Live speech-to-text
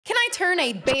I turn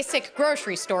a basic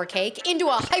grocery store cake into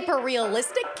a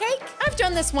hyper-realistic cake? I've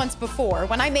done this once before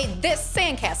when I made this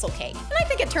sandcastle cake, and I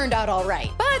think it turned out all right.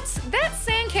 But that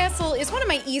sandcastle is one of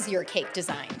my easier cake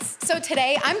designs. So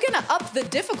today, I'm gonna up the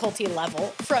difficulty level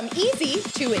from easy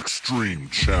to extreme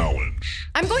challenge.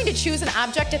 I'm going to choose an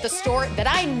object at the store that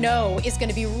I know is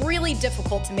gonna be really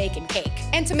difficult to make in cake.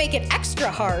 And to make it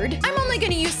extra hard, I'm only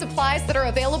gonna use supplies that are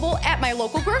available at my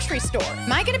local grocery store.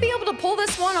 Am I gonna be able to pull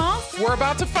this one off? We're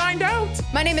about to find out.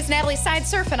 My name is Natalie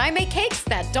Sideserf, and I make cakes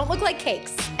that don't look like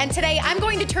cakes. And today, I'm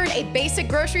going to turn a basic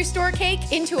grocery store cake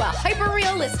into a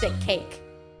hyper-realistic cake.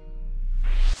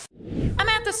 I'm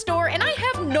at the store and I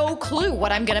have no clue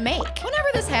what I'm gonna make. Whenever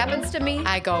this happens to me,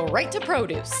 I go right to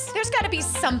produce. There's gotta be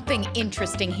something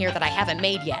interesting here that I haven't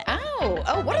made yet.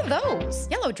 Oh, what are those?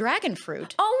 Yellow dragon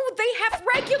fruit. Oh, they have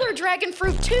regular dragon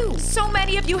fruit too. So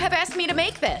many of you have asked me to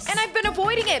make this, and I've been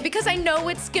avoiding it because I know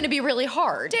it's gonna be really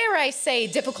hard. Dare I say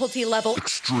difficulty level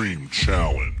extreme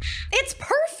challenge. It's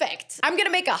perfect. I'm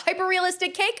gonna make a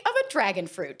hyper-realistic cake of a dragon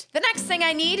fruit. The next thing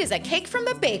I need is a cake from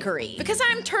the bakery because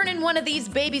I'm turning one of these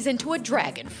babies into a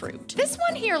dragon fruit. This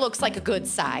one here looks like a good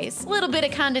size. Little bit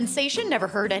of condensation, never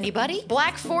hurt anybody.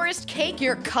 Black Forest cake,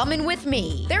 you're coming with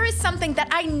me. There is something that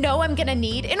I know I'm gonna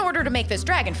need in order to make this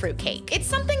dragon fruit cake. It's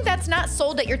something that's not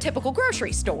sold at your typical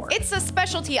grocery store. It's a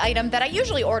specialty item that I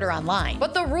usually order online.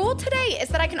 But the rule today is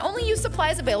that I can only use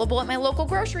supplies available at my local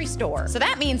grocery store. So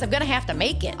that means I'm gonna have to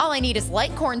make it. All I need is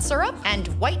light corn syrup and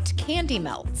white candy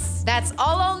melts. That's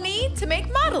all I'll need to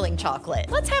make modeling chocolate.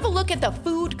 Let's have a look at the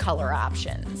food color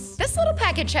options. This little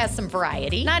package has some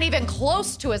variety. Not even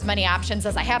close to as many options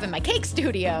as I have in my cake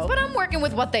studio, but I'm working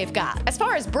with what they've got. As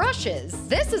far as brushes,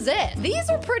 this is it. These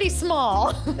are pretty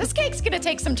small. This cake's gonna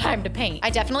take some time to paint. I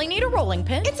definitely need a rolling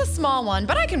pin. It's a small one,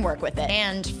 but I can work with it.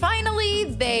 And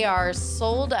finally, they are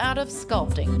sold out of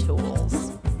sculpting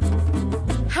tools.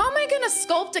 How am I gonna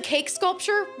sculpt a cake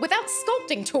sculpture without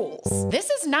sculpting tools? This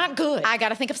is not good. I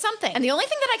gotta think of something. And the only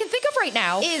thing that I can think of right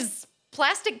now is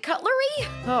plastic cutlery?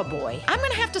 Oh boy. I'm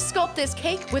gonna have to sculpt this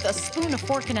cake with a spoon, a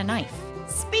fork, and a knife.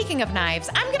 Speaking of knives,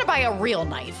 I'm gonna buy a real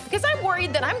knife because I'm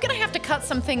worried that I'm gonna have to cut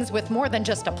some things with more than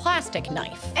just a plastic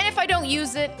knife. And if I don't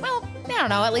use it, well, I don't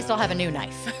know, at least I'll have a new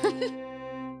knife.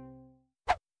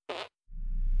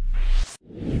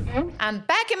 I'm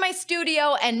back in my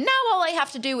studio, and now all I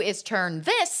have to do is turn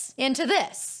this into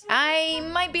this. I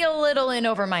might be a little in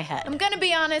over my head. I'm gonna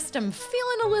be honest, I'm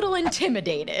feeling a little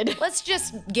intimidated. Let's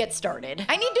just get started.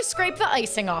 I need to scrape the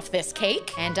icing off this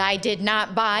cake, and I did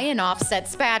not buy an offset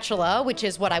spatula, which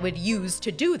is what I would use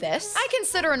to do this. I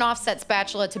consider an offset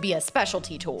spatula to be a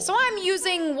specialty tool, so I'm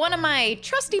using one of my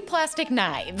trusty plastic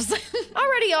knives.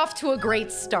 Already off to a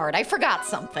great start. I forgot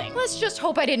something. Let's just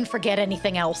hope I didn't forget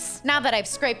anything else. Now that I've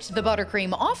scraped the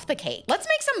buttercream off the cake, let's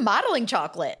make some modeling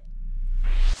chocolate.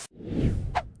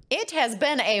 It has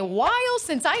been a while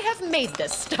since I have made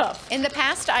this stuff. In the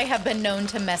past, I have been known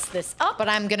to mess this up, but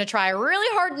I'm gonna try really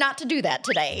hard not to do that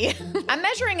today. I'm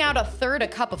measuring out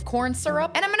 1/3 cup of corn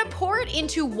syrup, and I'm gonna pour it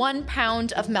into 1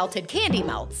 pound of melted candy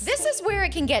melts. This is where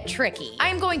it can get tricky.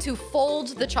 I'm going to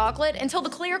fold the chocolate until the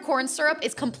clear corn syrup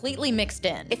is completely mixed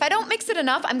in. If I don't mix it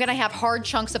enough, I'm gonna have hard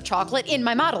chunks of chocolate in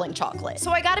my modeling chocolate.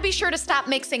 So I gotta be sure to stop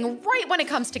mixing right when it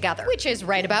comes together, which is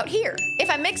right about here. If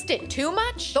I mixed it too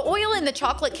much, the oil in the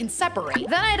chocolate can separate.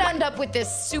 Then I'd end up with this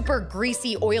super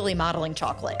greasy, oily modeling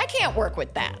chocolate. I can't work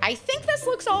with that. I think this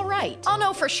looks all right. I'll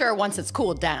know for sure once it's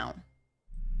cooled down.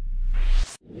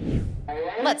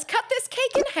 Let's cut this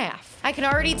cake in half. I can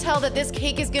already tell that this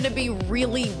cake is gonna be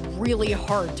really, really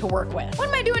hard to work with. What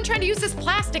am I doing trying to use this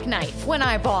plastic knife when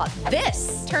I bought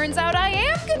this? Turns out I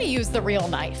am gonna use the real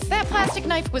knife. That plastic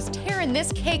knife was tearing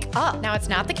this cake up. Now, it's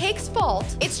not the cake's fault.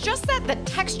 It's just that the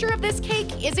texture of this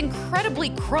cake is incredibly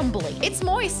crumbly. It's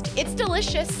moist, it's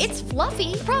delicious, it's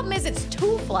fluffy. The problem is it's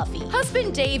too fluffy.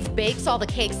 Husband Dave bakes all the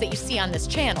cakes that you see on this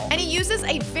channel, and he uses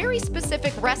a very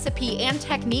specific recipe and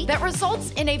technique that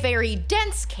results in a very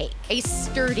dense cake, a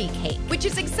sturdy cake, which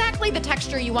is exactly the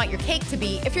texture you want your cake to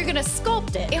be if you're gonna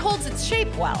sculpt it. It holds its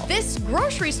shape well. This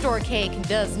grocery store cake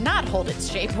does not hold its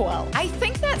shape well. I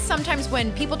think that sometimes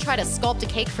when people try to sculpt a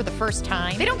cake for the first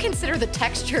time, they don't consider the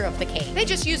texture of the cake. They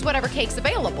just use whatever cake's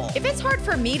available. If it's hard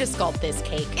for me to sculpt this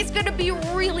cake, it's gonna be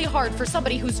really hard for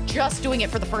somebody who's just doing it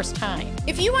for the first time.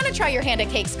 If you wanna try your hand at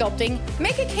cake sculpting,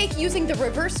 make a cake using the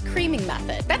reverse creaming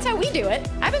method. That's how we do it.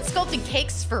 I've been sculpting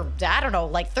cakes for, I don't know,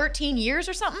 like 13 years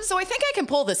or something, so I think I can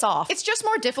pull this off. It's just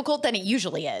more difficult than it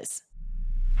usually is.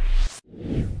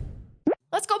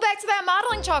 Let's go back to that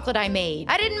modeling chocolate I made.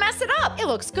 I didn't mess it up. It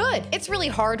looks good. It's really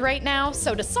hard right now,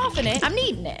 so to soften it, I'm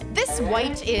kneading it. This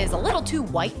white is a little too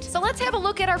white, so let's have a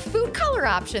look at our food color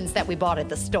options that we bought at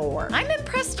the store. I'm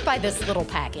impressed by this little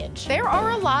package. There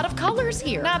are a lot of colors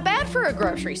here. Not bad for a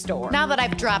grocery store. Now that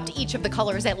I've dropped each of the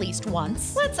colors at least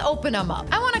once, let's open them up.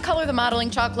 I want to color the modeling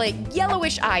chocolate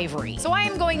yellowish ivory, so I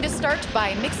am going to start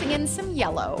by mixing in some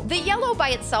yellow. The yellow by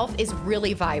itself is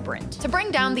really vibrant. To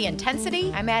bring down the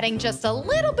intensity, I'm adding just a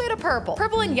little bit of purple.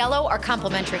 Purple and yellow are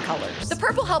complementary colors. The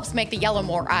purple helps make the yellow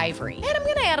more ivory, and I'm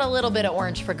gonna add a little bit of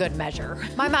orange for good measure.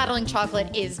 My modeling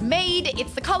chocolate is made.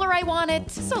 It's the color I wanted,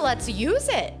 so let's use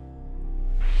it.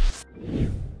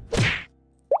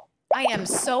 I am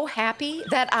so happy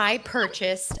that I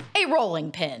purchased a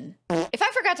rolling pin. If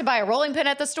I forgot to buy a rolling pin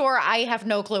at the store, I have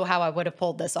no clue how I would have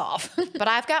pulled this off. But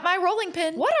I've got my rolling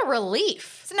pin. What a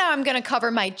relief. So now I'm gonna cover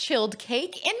my chilled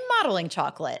cake in modeling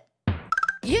chocolate.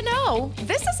 You know,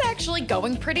 this is actually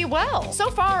going pretty well. So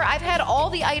far, I've had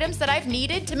all the items that I've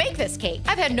needed to make this cake.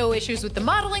 I've had no issues with the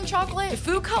modeling chocolate. The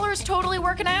food color is totally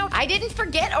working out. I didn't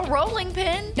forget a rolling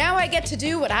pin. Now I get to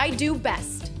do what I do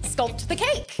best. Sculpt the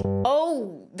cake.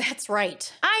 Oh, that's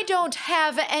right. I don't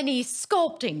have any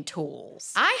sculpting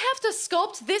tools. I have to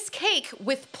sculpt this cake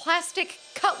with plastic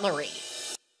cutlery.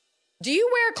 Do you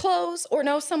wear clothes or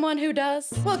know someone who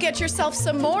does? Well, get yourself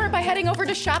some more by heading over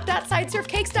to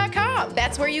shop.sideserfcakes.com.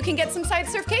 That's where you can get some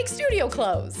Sideserf Cake Studio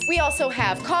clothes. We also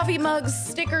have coffee mugs,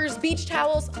 stickers, beach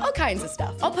towels, all kinds of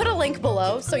stuff. I'll put a link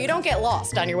below so you don't get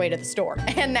lost on your way to the store.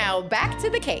 And now back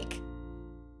to the cake.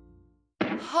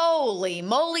 Holy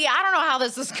moly, I don't know how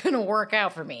this is gonna work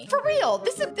out for me. For real,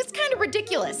 this is kind of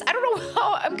ridiculous. I don't know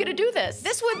how I'm gonna do this.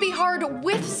 This would be hard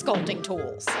with sculpting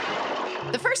tools.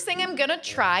 The first thing I'm gonna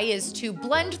try is to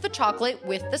blend the chocolate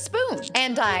with the spoon.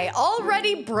 And I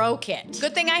already broke it.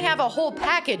 Good thing I have a whole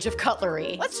package of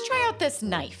cutlery. Let's try out this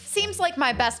knife. Seems like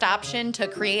my best option to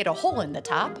create a hole in the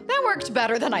top. That worked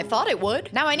better than I thought it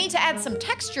would. Now I need to add some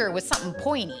texture with something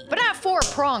pointy, but not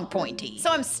 4-prong pointy.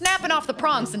 So I'm snapping off the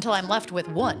prongs until I'm left with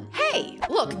one. Hey,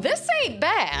 look, this ain't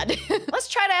bad. Let's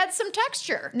try to add some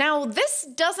texture. Now this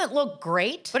doesn't look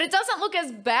great, but it doesn't look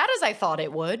as bad as I thought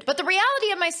it would. But the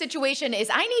reality of my situation is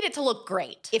I need it to look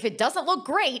great. If it doesn't look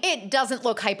great, it doesn't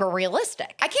look hyper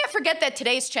realistic. I can't forget that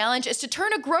today's challenge is to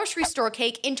turn a grocery store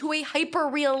cake into a hyper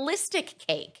realistic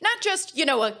cake. Not just, you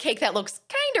know, a cake that looks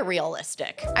kinda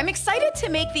realistic. I'm excited to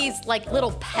make these like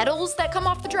little petals that come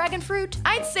off the dragon fruit.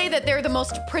 I'd say that they're the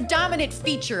most predominant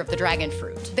feature of the dragon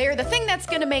fruit. They're the thing that's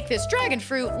gonna make this dragon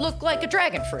fruit look like a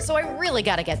dragon fruit. So I really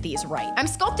gotta get these right. I'm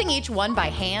sculpting each one by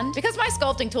hand because my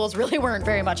sculpting tools really weren't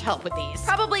very much help with these.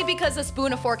 Probably because a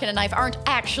spoon, a fork, and a knife aren't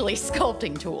actually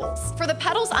sculpting tools. For the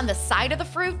petals on the side of the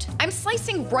fruit, I'm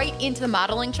slicing right into the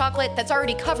modeling chocolate that's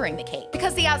already covering the cake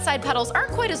because the outside petals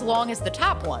aren't quite as long as the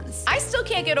top ones. I still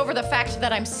can't get over the fact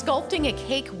that I'm sculpting a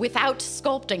cake without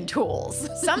sculpting tools.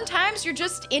 Sometimes you're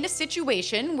just in a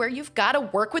situation where you've got to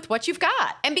work with what you've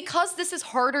got. And because this is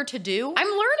harder to do, I'm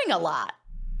learning a lot.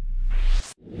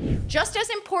 Just as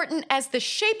important as the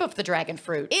shape of the dragon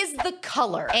fruit is the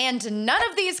color. And none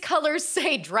of these colors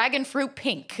say dragon fruit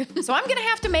pink. So I'm gonna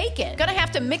have to make it. Gonna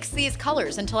have to mix these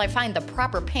colors until I find the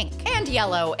proper pink and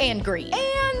yellow and green.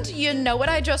 And you know what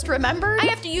I just remembered? I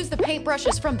have to use the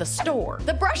paintbrushes from the store.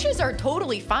 The brushes are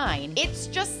totally fine. It's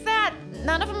just that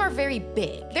none of them are very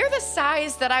big. They're the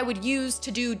size that I would use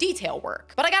to do detail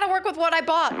work. But I gotta work with what I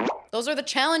bought. Those are the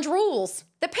challenge rules.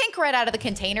 The pink right out of the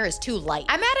container is too light.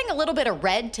 I'm adding a little bit of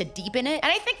red to deepen it,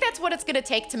 and I think that's what it's gonna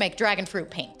take to make dragon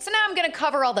fruit pink. So now I'm gonna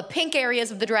cover all the pink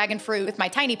areas of the dragon fruit with my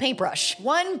tiny paintbrush,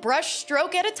 one brush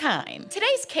stroke at a time.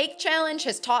 Today's cake challenge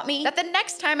has taught me that the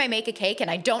next time I make a cake and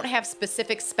I don't have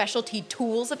specific specialty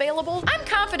tools available, I'm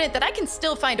confident that I can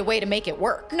still find a way to make it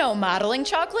work. No modeling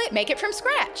chocolate? Make it from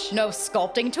scratch. No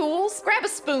sculpting tools? Grab a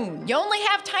spoon. You only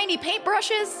have tiny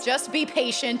paintbrushes? Just be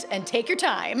patient and take your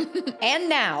time. And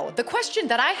now, the question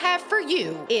that I have for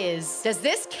you is, does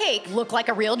this cake look like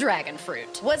a real dragon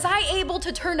fruit? Was I able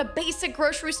to turn a basic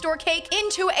grocery store cake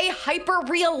into a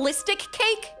hyper-realistic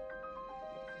cake?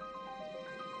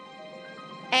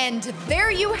 And there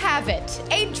you have it,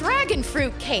 a dragon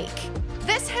fruit cake.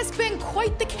 This has been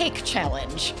quite the cake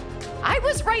challenge. I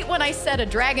was right when I said a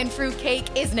dragon fruit cake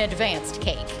is an advanced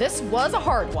cake. This was a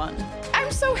hard one.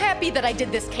 I'm so happy that I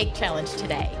did this cake challenge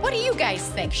today. What do you guys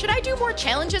think? Should I do more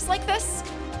challenges like this?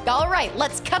 All right,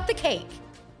 let's cut the cake.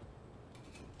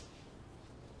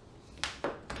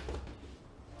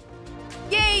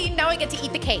 Yay, now I get to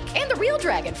eat the cake and the real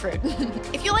dragon fruit.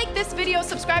 If you like this video,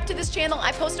 subscribe to this channel.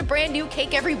 I post a brand new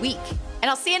cake every week. And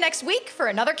I'll see you next week for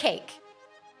another cake.